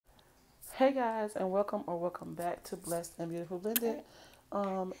Hey guys, and welcome back to Blessed and Beautiful Blended.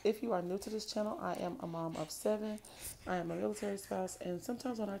 If you are new to this channel, I am a mom of 7. I am a military spouse, and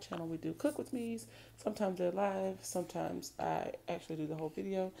sometimes on our channel we do cook with me's. Sometimes they're live, sometimes I actually do the whole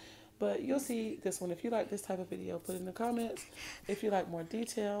video. But you'll see this one. If you like this type of video, put it in the comments. If you like more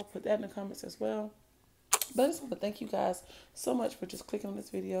detail, put that in the comments as well. But I just want to thank you guys so much for just clicking on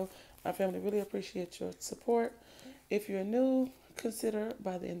this video. Our family really appreciates your support. If you're new, consider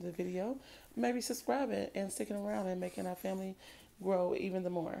by the end of the video maybe subscribing and sticking around and making our family grow even the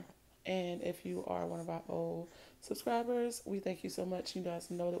more. And if you are one of our old subscribers, we thank you so much. You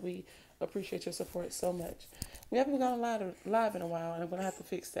guys know that we appreciate your support so much. We haven't gone live in a while, and I'm gonna have to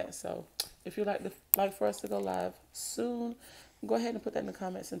fix that. So if you'd like for us to go live soon, go ahead and put that in the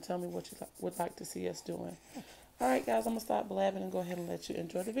comments and tell me what you would like to see us doing. All right guys, I'm gonna stop blabbing and go ahead and let you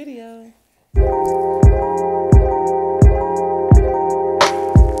enjoy the video.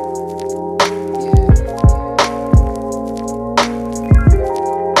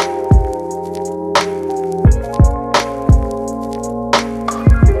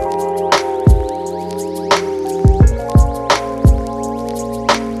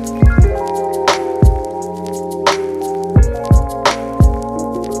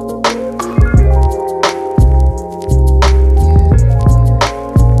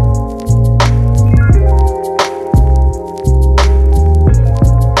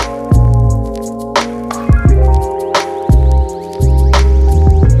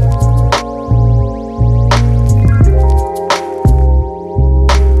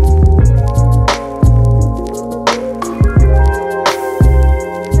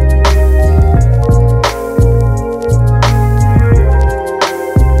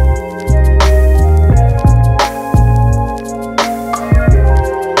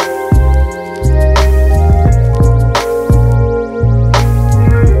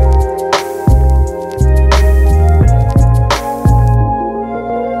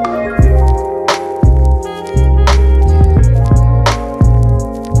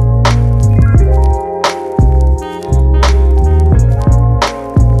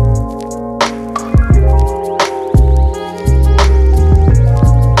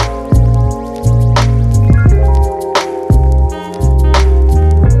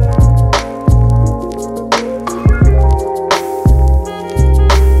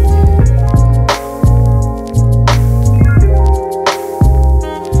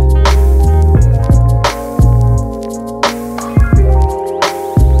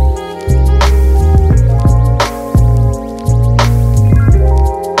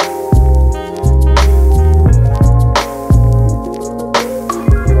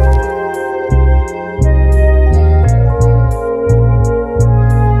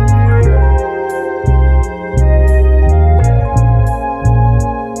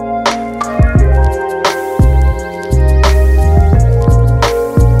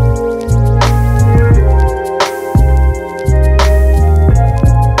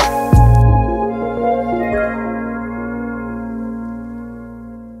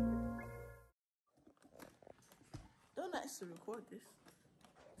 To record this.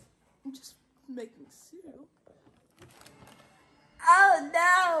 I'm just making cereal. Oh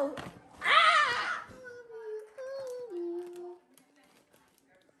no! Ah!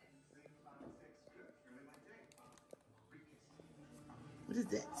 What is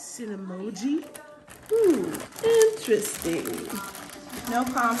that? Cinemoji? Interesting. No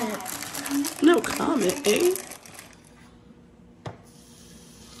comment. No comment, eh?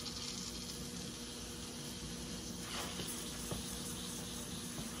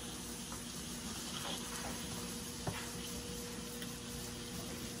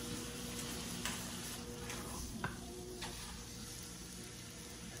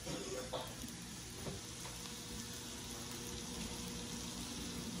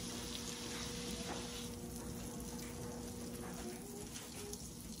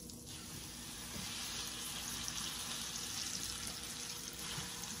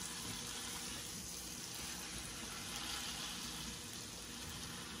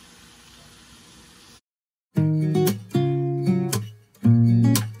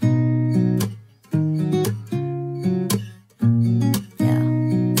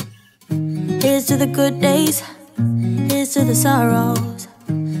 Here's to the good days, here's to the sorrows.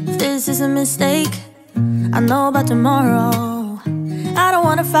 If this is a mistake, I know about tomorrow. I don't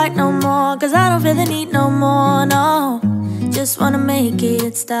wanna fight no more, cause I don't feel the need no more, no. Just wanna make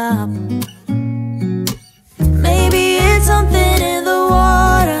it stop. Maybe it's something in the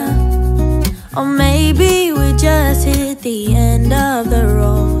water, or maybe we just hit the end of the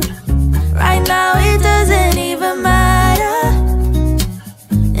road. Right now it doesn't even matter.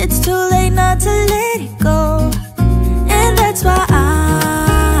 It's too late now.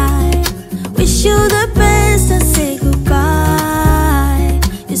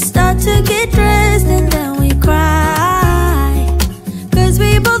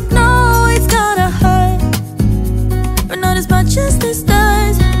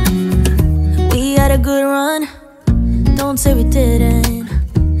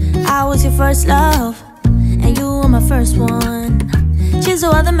 Here's to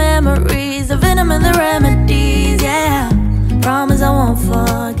all the memories, the venom and the remedies, yeah. Promise I won't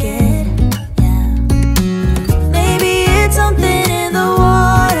forget, yeah. Maybe it's something in the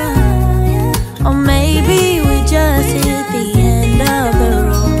water, yeah. Or maybe we just hit the end of the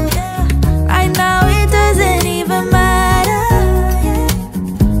road, yeah. Right now it doesn't even matter,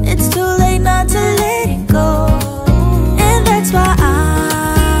 yeah. It's too late not to let it go. And that's why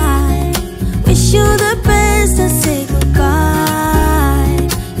I wish you the best and say goodbye.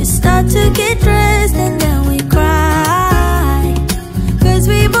 You start to get dressed and then we cry, 'cause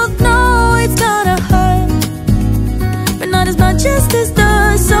we both know it's gonna hurt, but not as much as this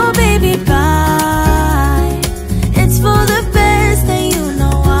does. So baby, bye. It's for the best and you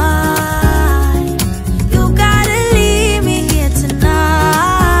know why. You gotta leave me here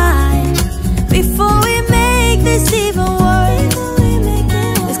tonight before we make this even worse.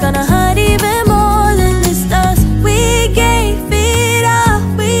 It's gonna hurt even more than this does. We gave it all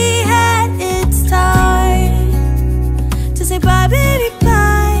we had. It's time to say bye, baby,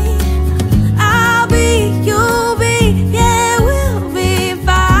 bye. I'll be, you'll be, yeah, we'll be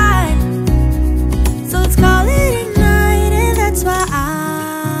fine. So let's call it a night. And that's why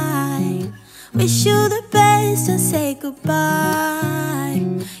I wish you the best and say goodbye.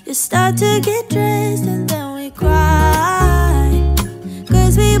 You start to get dressed and then we cry,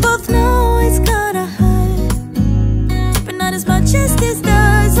 'cause we both know it's gonna hurt, but not as much as this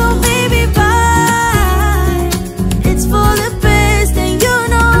does. So baby, bye. It's for the best and you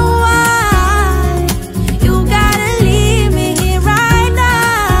know why. You gotta leave me here right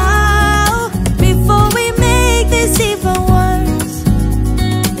now before we make this even worse.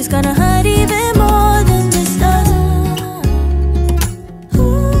 It's gonna hurt even more than this does.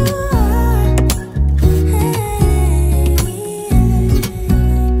 Ooh, hey,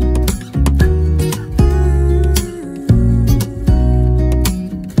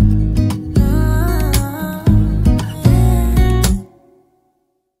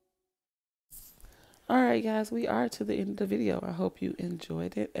 Alright guys, we are to the end of the video. I hope you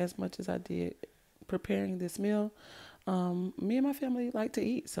enjoyed it as much as I did preparing this meal. Me and my family like to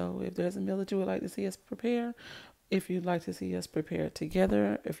eat, so if there's a meal that you would like to see us prepare, if you'd like to see us prepare it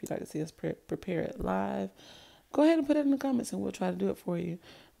together, if you'd like to see us prepare it live, go ahead and put it in the comments and we'll try to do it for you.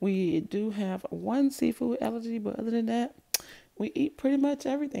 We do have one seafood allergy, but other than that, we eat pretty much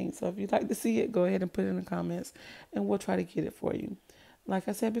everything. So if you'd like to see it, go ahead and put it in the comments and we'll try to get it for you. Like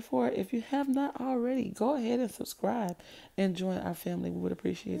I said before, if you have not already, go ahead and subscribe and join our family. We would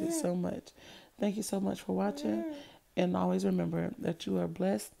appreciate it so much. Thank you so much for watching. And always remember that you are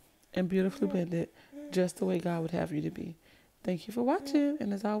blessed and beautifully blended, just the way God would have you to be. Thank you for watching.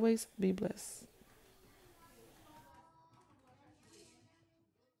 And as always, be blessed.